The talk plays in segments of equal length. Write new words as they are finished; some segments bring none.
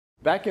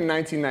Back in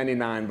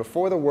 1999,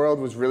 before the world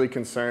was really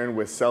concerned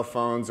with cell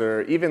phones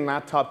or even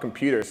laptop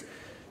computers,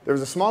 there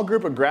was a small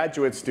group of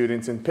graduate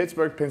students in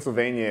Pittsburgh,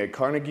 Pennsylvania at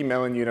Carnegie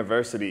Mellon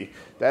University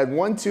that had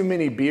one too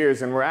many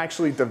beers and were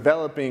actually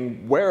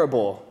developing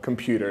wearable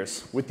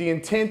computers with the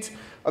intent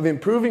of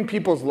improving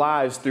people's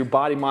lives through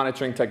body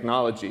monitoring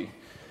technology.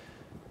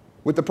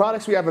 With the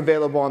products we have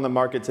available on the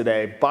market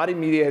today,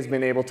 BodyMedia has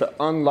been able to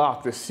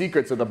unlock the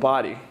secrets of the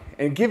body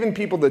and given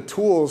people the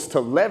tools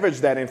to leverage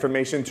that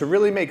information to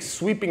really make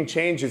sweeping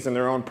changes in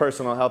their own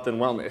personal health and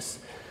wellness.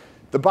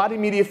 The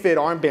BodyMedia Fit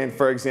armband,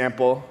 for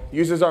example,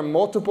 uses our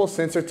multiple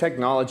sensor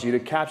technology to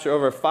capture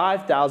over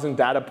 5,000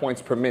 data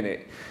points per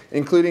minute,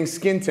 including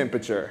skin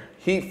temperature,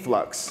 heat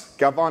flux,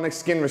 galvanic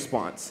skin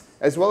response,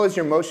 as well as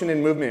your motion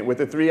and movement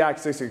with a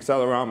 3-axis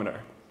accelerometer.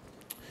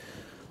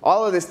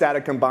 All of this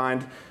data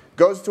combined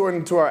goes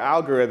into our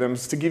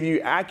algorithms to give you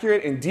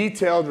accurate and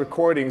detailed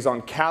recordings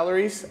on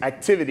calories,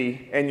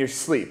 activity, and your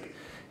sleep.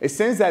 It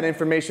sends that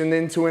information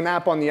then to an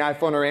app on the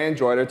iPhone or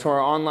Android or to our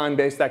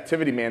online-based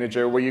activity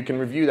manager where you can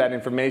review that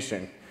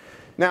information.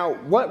 Now,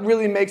 what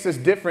really makes us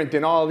different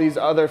than all these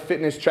other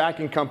fitness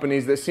tracking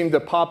companies that seem to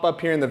pop up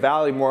here in the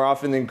Valley more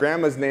often than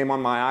Grandma's name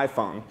on my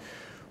iPhone?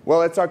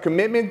 Well, it's our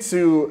commitment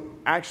to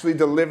actually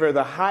deliver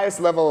the highest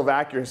level of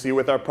accuracy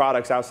with our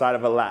products outside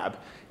of a lab,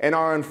 and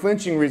our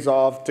unflinching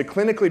resolve to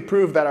clinically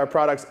prove that our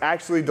products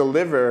actually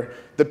deliver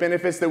the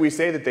benefits that we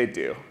say that they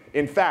do.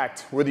 In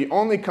fact, we're the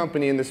only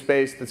company in the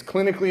space that's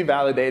clinically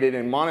validated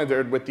and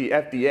monitored with the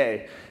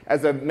FDA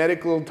as a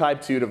medical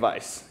type 2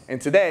 device. And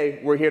today,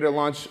 we're here to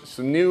launch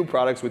some new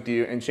products with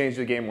you and change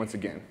the game once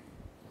again.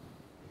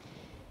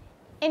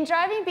 In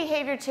driving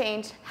behavior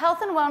change, health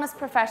and wellness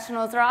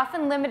professionals are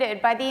often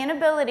limited by the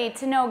inability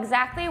to know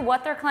exactly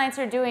what their clients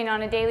are doing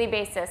on a daily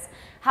basis,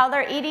 how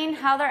they're eating,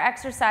 how they're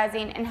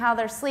exercising, and how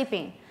they're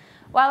sleeping.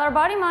 While our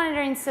body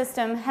monitoring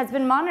system has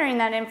been monitoring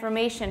that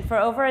information for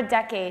over a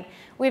decade,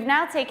 we've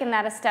now taken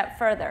that a step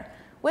further.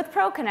 With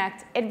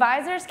ProConnect,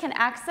 advisors can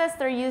access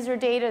their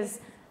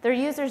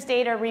users'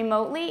 data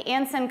remotely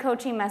and send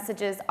coaching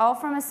messages all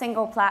from a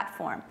single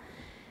platform.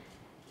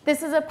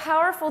 This is a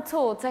powerful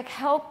tool to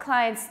help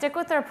clients stick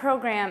with their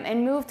program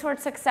and move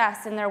towards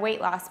success in their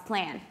weight loss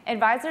plan.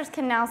 Advisors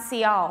can now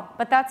see all,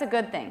 but that's a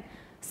good thing.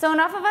 So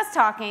enough of us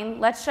talking,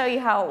 let's show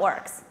you how it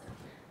works.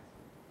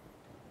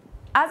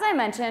 As I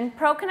mentioned,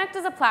 ProConnect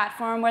is a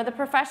platform where the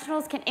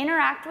professionals can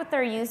interact with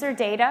their user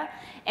data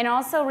and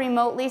also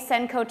remotely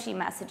send coaching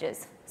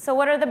messages. So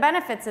what are the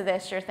benefits of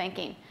this, you're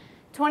thinking?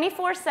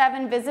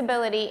 24/7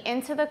 visibility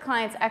into the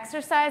client's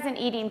exercise and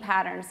eating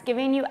patterns,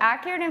 giving you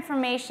accurate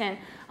information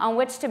on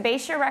which to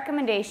base your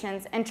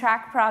recommendations and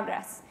track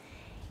progress.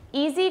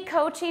 Easy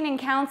coaching and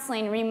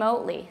counseling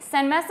remotely.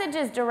 Send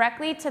messages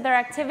directly to their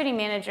activity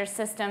manager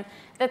system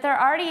that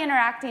they're already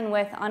interacting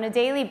with on a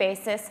daily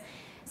basis,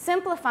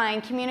 simplifying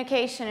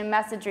communication and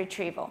message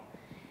retrieval.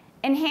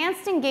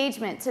 Enhanced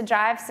engagement to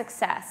drive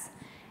success.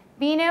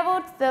 Being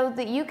able so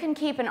that you can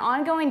keep an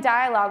ongoing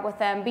dialogue with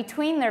them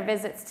between their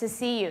visits to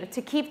see you to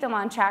keep them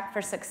on track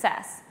for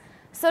success.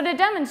 So to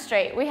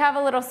demonstrate, we have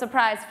a little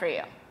surprise for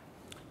you.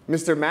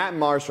 Mr. Matt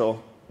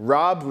Marshall,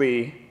 Rob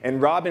Lee, and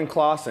Robin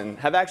Clausen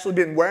have actually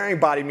been wearing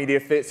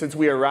BodyMedia Fit since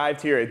we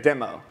arrived here at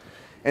Demo.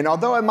 And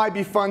although it might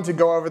be fun to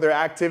go over their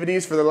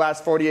activities for the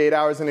last 48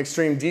 hours in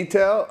extreme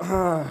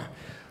detail,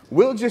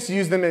 we'll just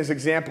use them as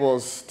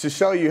examples to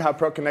show you how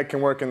ProConnect can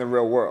work in the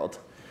real world.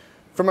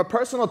 From a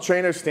personal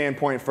trainer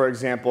standpoint, for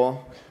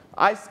example,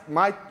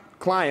 my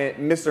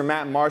client, Mr.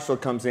 Matt Marshall,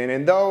 comes in,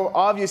 and though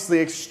obviously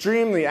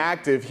extremely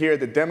active here at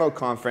the demo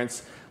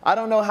conference, I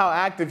don't know how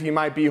active he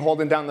might be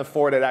holding down the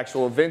fort at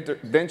actual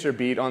Venture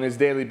Beat on his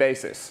daily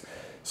basis.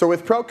 So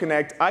with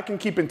ProConnect, I can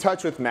keep in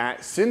touch with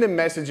Matt, send him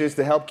messages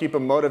to help keep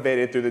him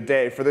motivated through the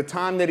day for the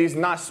time that he's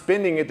not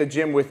spending at the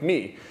gym with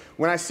me.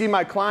 When I see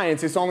my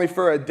clients, it's only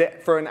for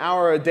an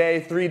hour a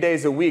day, 3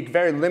 days a week,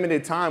 very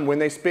limited time when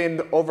they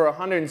spend over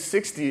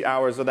 160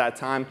 hours of that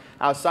time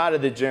outside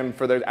of the gym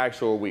for their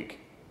actual week.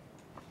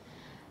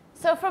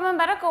 So from a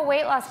medical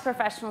weight loss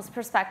professional's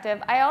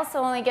perspective, I also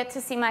only get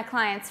to see my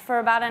clients for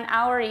about an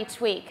hour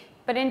each week.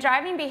 But in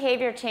driving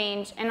behavior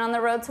change and on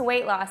the road to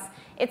weight loss,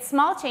 it's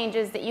small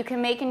changes that you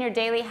can make in your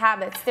daily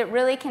habits that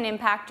really can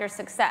impact your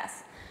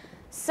success.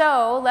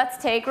 So let's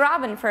take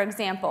Robin, for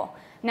example.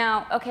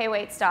 Now, okay,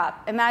 wait,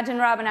 stop. Imagine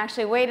Robin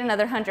actually weighed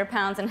another 100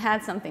 pounds and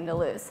had something to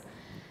lose.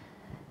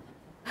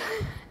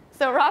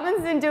 So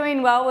Robin's been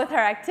doing well with her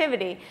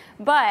activity,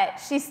 but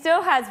she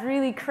still has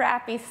really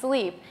crappy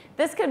sleep.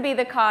 This could be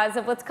the cause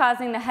of what's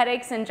causing the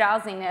headaches and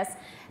drowsiness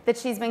that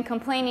she's been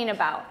complaining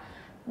about,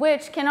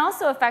 which can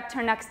also affect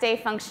her next day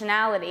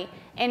functionality,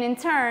 and in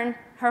turn,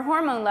 her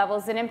hormone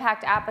levels that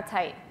impact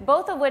appetite,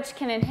 both of which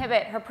can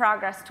inhibit her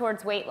progress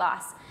towards weight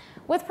loss.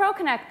 With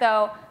ProConnect,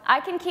 though,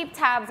 I can keep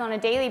tabs on a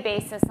daily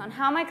basis on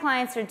how my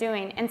clients are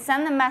doing and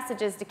send them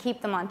messages to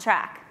keep them on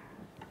track.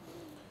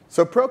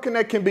 So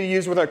ProConnect can be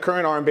used with our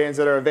current armbands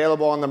that are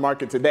available on the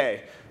market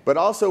today, but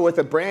also with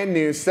a brand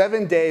new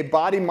 7-day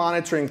body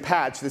monitoring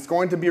patch that's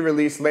going to be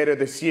released later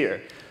this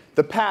year.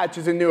 The patch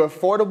is a new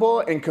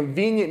affordable and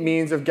convenient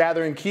means of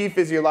gathering key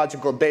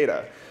physiological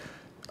data.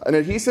 An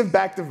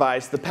adhesive-backed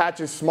device, the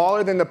patch is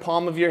smaller than the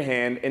palm of your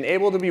hand and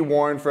able to be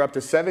worn for up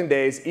to 7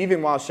 days,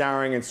 even while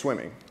showering and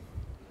swimming.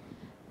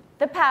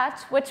 The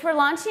patch, which we're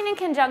launching in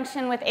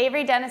conjunction with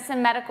Avery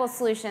Dennison Medical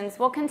Solutions,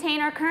 will contain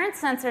our current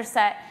sensor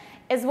set,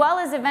 as well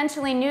as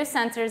eventually new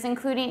sensors,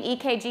 including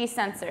EKG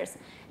sensors.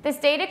 This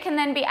data can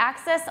then be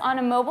accessed on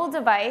a mobile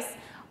device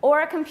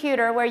or a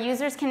computer where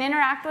users can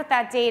interact with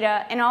that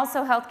data, and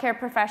also healthcare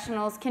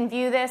professionals can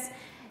view this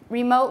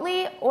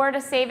remotely or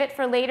to save it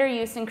for later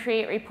use and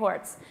create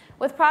reports.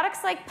 With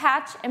products like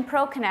Patch and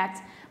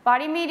ProConnect,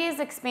 BodyMedia is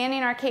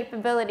expanding our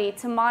capability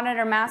to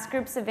monitor mass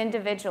groups of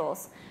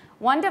individuals.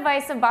 One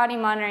device of body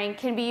monitoring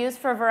can be used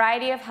for a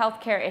variety of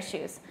healthcare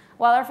issues.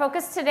 While our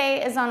focus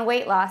today is on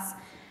weight loss,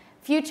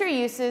 future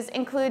uses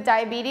include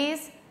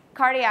diabetes,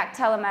 cardiac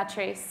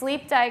telemetry,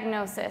 sleep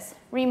diagnosis,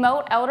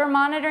 remote elder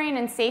monitoring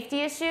and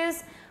safety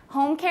issues,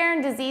 home care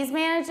and disease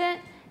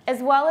management,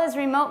 as well as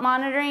remote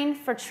monitoring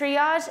for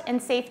triage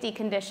and safety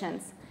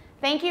conditions.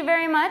 Thank you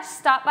very much.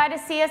 Stop by to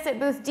see us at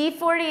booth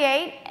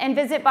D48 and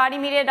visit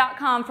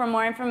bodymedia.com for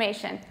more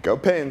information. Go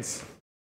Pins!